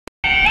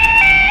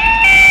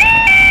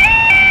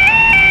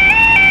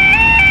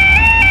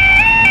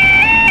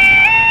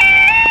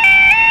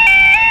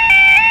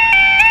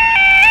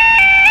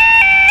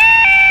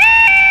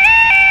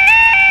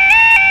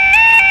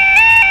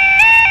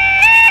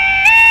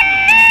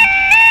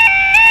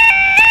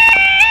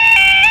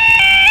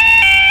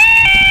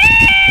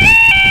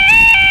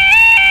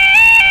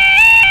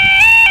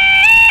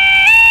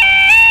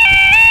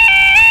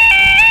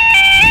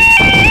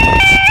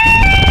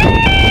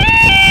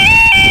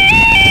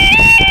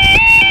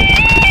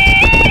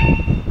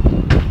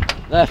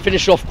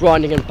finish off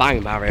grinding and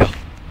bang, Mario.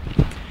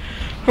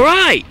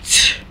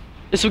 Right.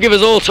 This will give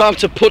us all time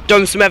to put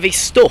down some heavy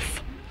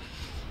stuff.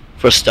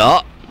 For a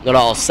start, not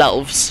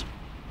ourselves.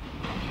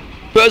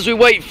 But as we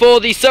wait for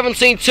the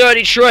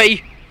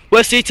 1733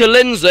 Western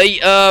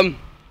Lindsay,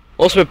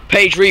 also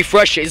page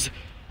refreshes,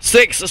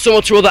 6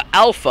 someone to other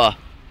alpha.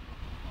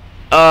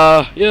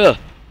 Yeah.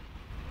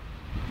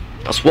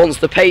 That's once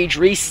the page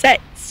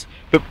resets.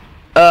 But,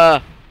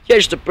 yeah,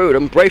 just to boot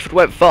them, Brayford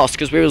went fast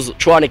because we was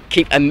trying to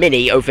keep a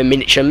mini over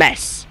miniature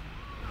mess.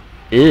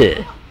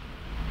 Ugh.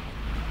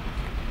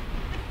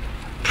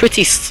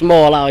 Pretty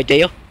small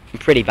idea, and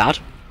pretty bad.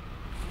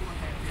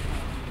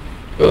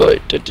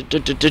 Right,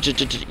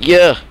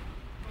 yeah.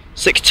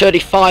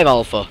 635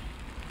 alpha.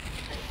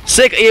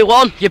 Sick, are you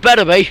on? You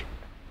better be.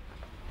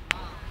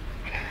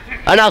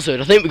 An hazard.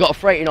 I think we got a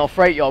freight in our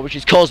freight yard which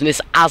is causing this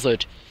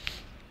hazard.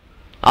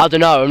 I don't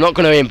know, I'm not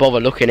going to even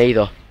bother looking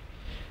either.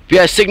 But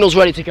yeah, signal's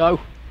ready to go.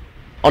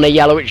 On a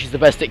yellow, which is the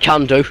best it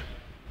can do.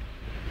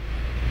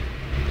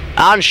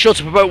 And shut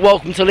up about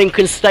welcome to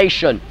Lincoln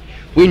Station.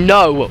 We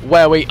know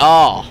where we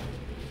are.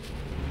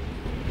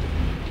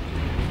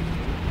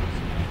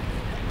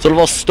 Sort of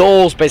our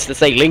stalls basically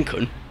say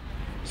Lincoln.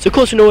 So of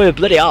course we know where we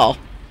bloody are.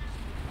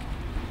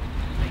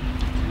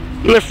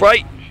 Left,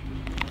 right.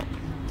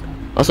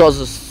 I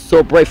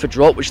saw Brayford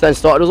drop, which then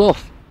started us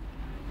off.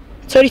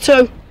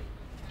 32.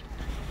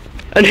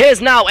 And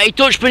here's now a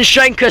Dutchman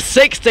Schenker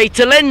 60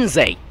 to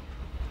Lindsay.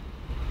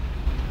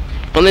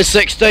 On this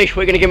 60, what are you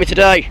going to give me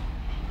today?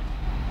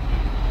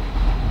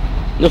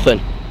 Nothing.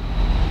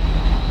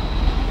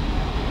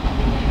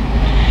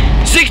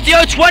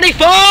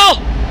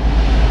 60-024!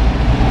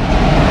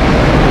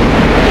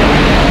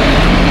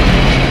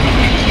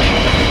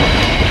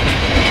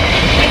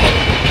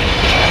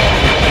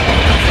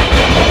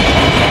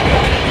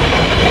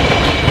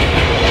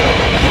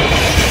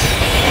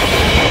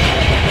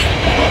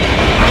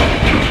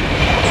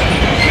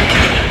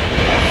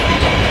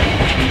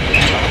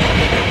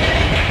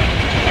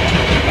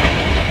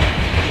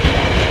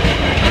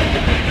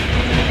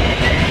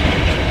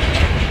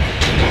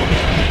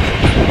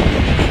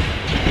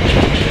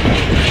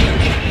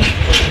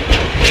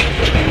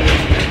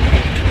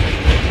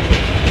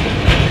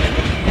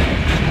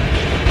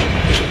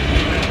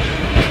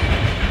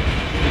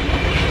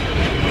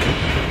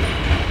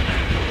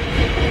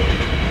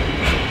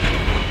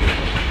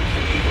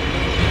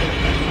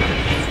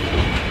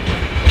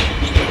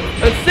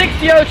 And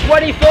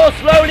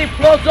 60-024 slowly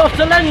plods off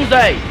to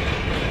Lindsay.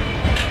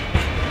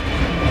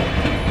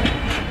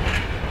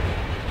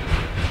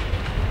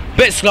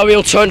 Bit slow,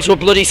 he'll turn to a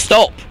bloody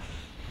stop.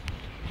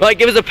 Right,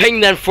 give us a ping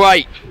then,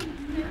 freight.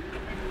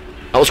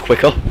 That was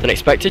quicker than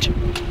expected.